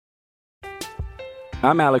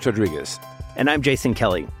I'm Alex Rodriguez. And I'm Jason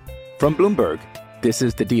Kelly. From Bloomberg, this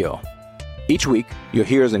is The Deal. Each week, you'll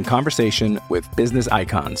hear us in conversation with business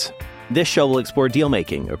icons. This show will explore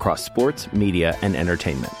deal-making across sports, media, and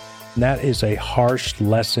entertainment. That is a harsh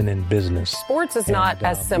lesson in business. Sports is not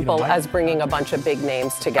as simple as bringing a bunch of big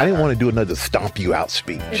names together. I didn't want to do another stomp you out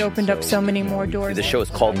speech. It opened up so many more doors. The show is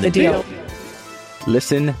called The Deal.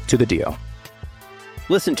 Listen to The Deal.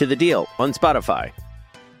 Listen to The Deal on Spotify.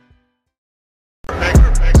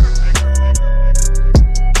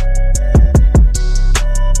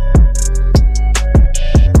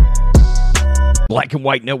 Black and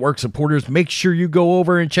White Network supporters, make sure you go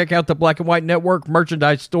over and check out the Black and White Network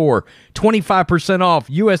merchandise store. 25% off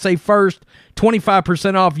USA First.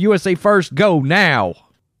 25% off USA First. Go now.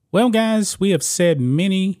 Well, guys, we have said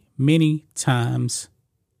many, many times,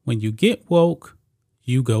 when you get woke,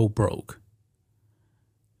 you go broke.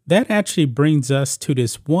 That actually brings us to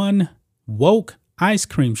this one woke ice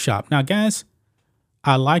cream shop. Now, guys,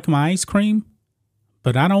 I like my ice cream,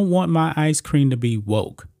 but I don't want my ice cream to be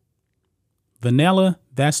woke. Vanilla,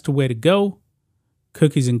 that's the way to go.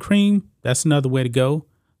 Cookies and cream, that's another way to go.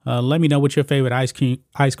 Let me know what your favorite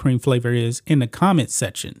ice cream flavor is in the comments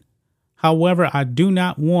section. However, I do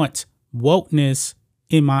not want wokeness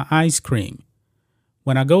in my ice cream.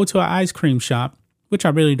 When I go to an ice cream shop, which I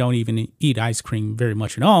really don't even eat ice cream very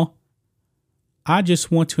much at all, I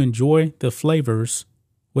just want to enjoy the flavors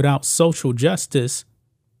without social justice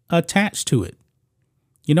attached to it.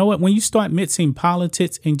 You know what? When you start mixing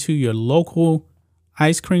politics into your local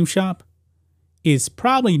ice cream shop, it's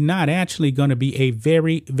probably not actually going to be a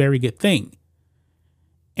very, very good thing.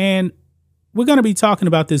 And we're going to be talking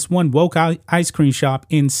about this one woke ice cream shop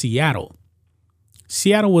in Seattle.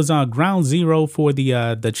 Seattle was on ground zero for the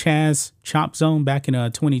Chaz Chop Zone back in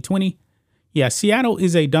 2020. Yeah, Seattle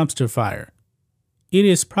is a dumpster fire. It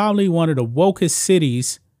is probably one of the wokest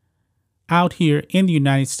cities out here in the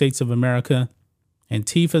United States of America.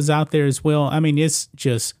 Antifa's out there as well. I mean, it's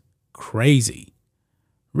just crazy.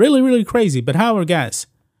 Really, really crazy. But however, guys,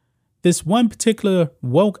 this one particular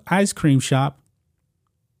woke ice cream shop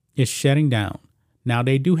is shutting down. Now,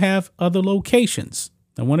 they do have other locations.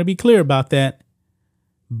 I want to be clear about that.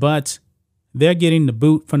 But they're getting the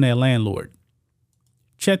boot from their landlord.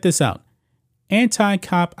 Check this out.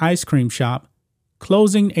 Anti-cop ice cream shop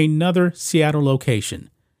closing another Seattle location.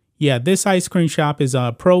 Yeah, this ice cream shop is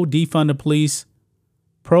pro defund the police,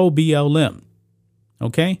 pro BLM.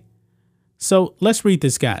 Okay? So let's read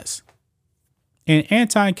this, guys. An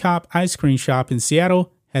anti-cop ice cream shop in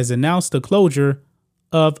Seattle has announced the closure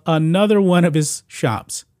of another one of its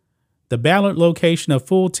shops. The Ballard location of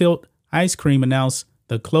Full Tilt Ice Cream announced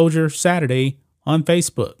the closure Saturday on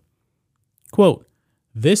Facebook. Quote,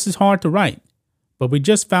 "This is hard to write, but we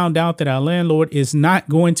just found out that our landlord is not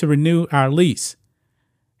going to renew our lease.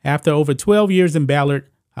 After over 12 years in Ballard,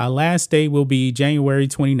 our last day will be January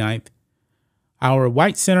 29th. Our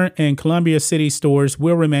White Center and Columbia City stores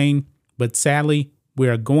will remain, but sadly, we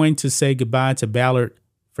are going to say goodbye to Ballard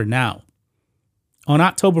for now." On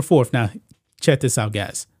October 4th, now check this out,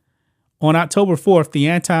 guys. On October 4th, the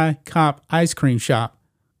anti-cop ice cream shop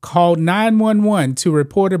called 911 to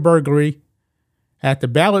report a burglary at the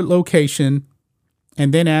Ballard location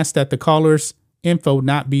and then asked that the caller's info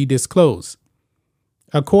not be disclosed.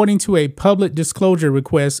 According to a public disclosure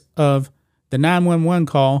request of the 911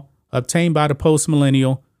 call obtained by the Post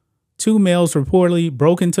Millennial, two males reportedly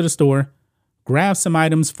broke into the store, grabbed some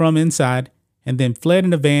items from inside, and then fled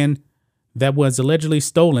in a van that was allegedly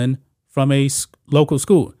stolen from a local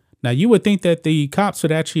school. Now, you would think that the cops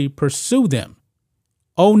would actually pursue them.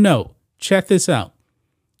 Oh, no. Check this out.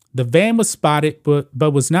 The van was spotted,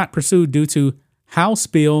 but was not pursued due to House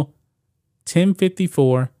Bill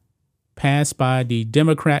 1054, passed by the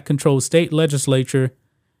Democrat-controlled state legislature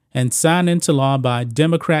and signed into law by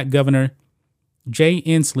Democrat Governor Jay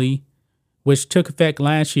Inslee, which took effect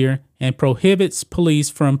last year and prohibits police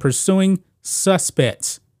from pursuing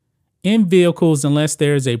suspects in vehicles unless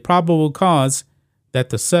there is a probable cause that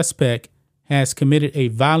the suspect has committed a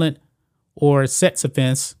violent or sex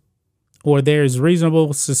offense, or there is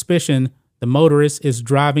reasonable suspicion the motorist is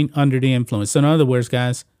driving under the influence. So in other words,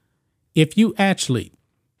 guys, if you actually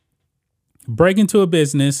break into a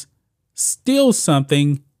business, steal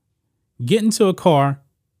something, get into a car,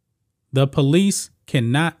 the police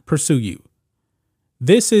cannot pursue you.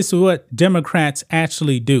 This is what Democrats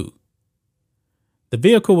actually do. The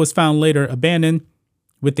vehicle was found later abandoned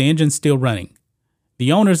with the engine still running.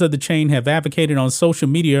 The owners of the chain have advocated on social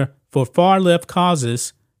media for far-left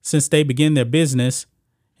causes since they began their business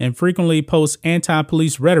and frequently post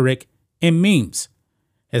anti-police rhetoric and memes,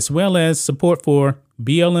 as well as support for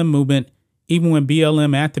BLM movement, even when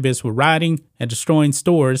BLM activists were rioting and destroying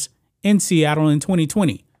stores in Seattle in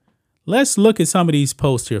 2020. Let's look at some of these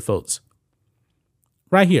posts here, folks.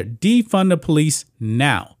 Right here, defund the police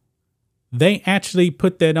now. They actually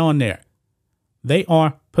put that on there. They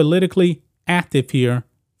are politically active here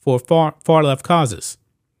for far left causes.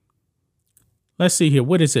 Let's see here.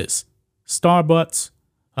 What is this? Starbucks,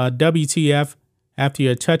 WTF. After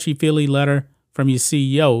your touchy-feely letter from your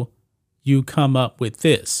CEO, you come up with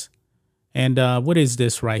this. And what is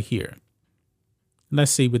this right here?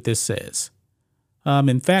 Let's see what this says.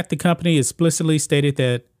 In fact, the company explicitly stated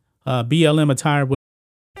that BLM attire will...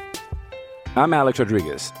 I'm Alex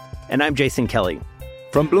Rodriguez. And I'm Jason Kelly.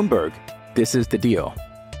 From Bloomberg, this is The Deal.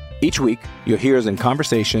 Each week, you'll hear us in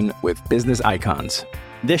conversation with business icons.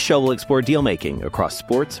 This show will explore deal-making across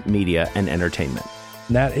sports, media, and entertainment.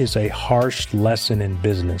 That is a harsh lesson in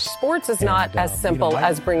business. Sports is not as simple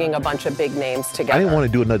as bringing a bunch of big names together. I didn't want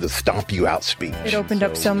to do another stomp you out speech. It opened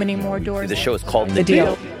up so many more doors. The show is called The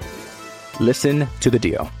Deal. Listen to The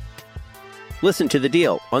Deal. Listen to The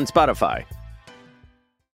Deal on Spotify.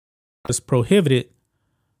 ...was prohibited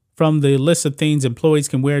from the list of things employees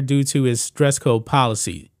can wear due to its dress code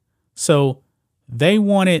policy. So they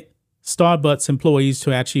wanted Starbucks employees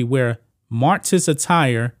to actually wear Marxist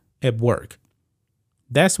attire at work.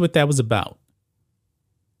 That's what that was about.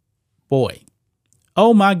 Boy.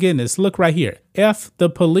 Oh my goodness. Look right here. F the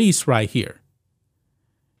police right here.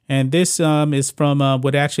 And this is from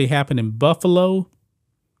what actually happened in Buffalo.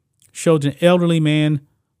 Showed an elderly man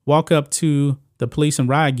walk up to the police in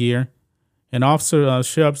riot gear. An officer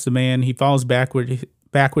shoves the man. He falls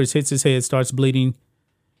backwards, hits his head, starts bleeding,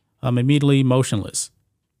 immediately motionless.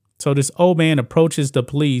 So this old man approaches the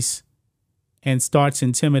police and starts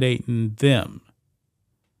intimidating them.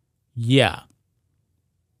 Yeah.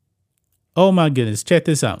 Oh my goodness. Check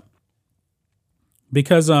this out.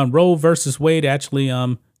 Because Roe versus Wade actually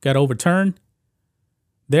got overturned,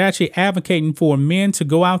 they're actually advocating for men to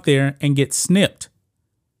go out there and get snipped.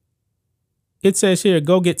 It says here,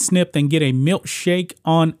 go get snipped and get a milkshake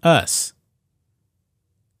on us.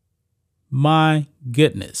 My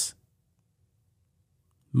goodness.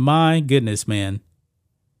 My goodness, man.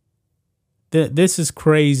 This is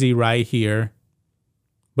crazy right here.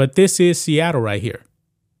 But this is Seattle right here.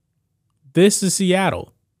 This is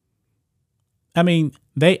Seattle. I mean,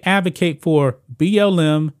 they advocate for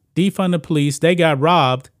BLM, defund the police. They got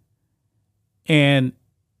robbed. And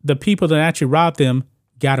the people that actually robbed them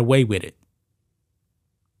got away with it.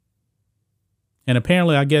 And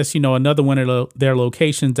apparently, I guess, another one of their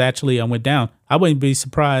locations actually went down. I wouldn't be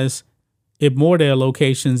surprised if more of their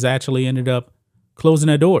locations actually ended up closing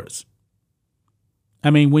their doors. I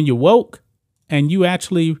mean, when you're woke and you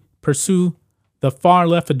actually pursue the far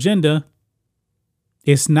left agenda,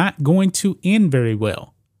 it's not going to end very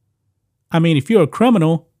well. I mean, if you're a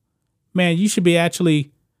criminal, man, you should be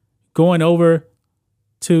actually going over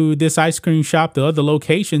to this ice cream shop, the other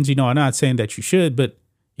locations. I'm not saying that you should, but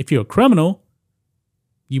if you're a criminal,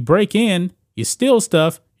 you break in, you steal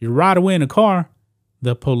stuff, you ride away in a car,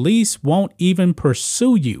 the police won't even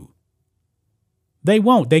pursue you. They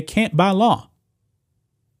won't. They can't by law.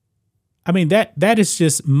 I mean, that is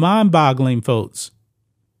just mind-boggling, folks,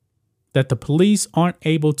 that the police aren't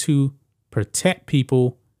able to protect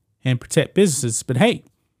people and protect businesses. But hey,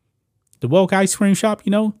 the woke ice cream shop,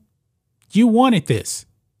 you wanted this.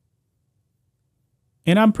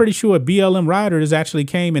 And I'm pretty sure BLM rioters actually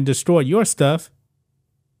came and destroyed your stuff.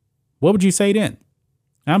 What would you say then?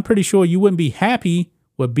 I'm pretty sure you wouldn't be happy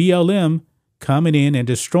with BLM coming in and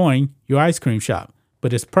destroying your ice cream shop.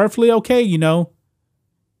 But it's perfectly okay,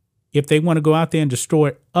 if they want to go out there and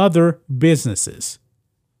destroy other businesses.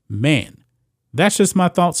 Man, that's just my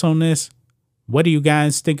thoughts on this. What do you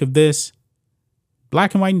guys think of this?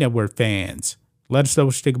 Black and White Network fans, let us know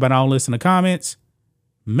what you think about all this in the comments.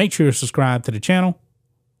 Make sure you subscribe to the channel.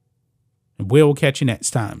 And we'll catch you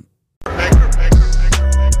next time.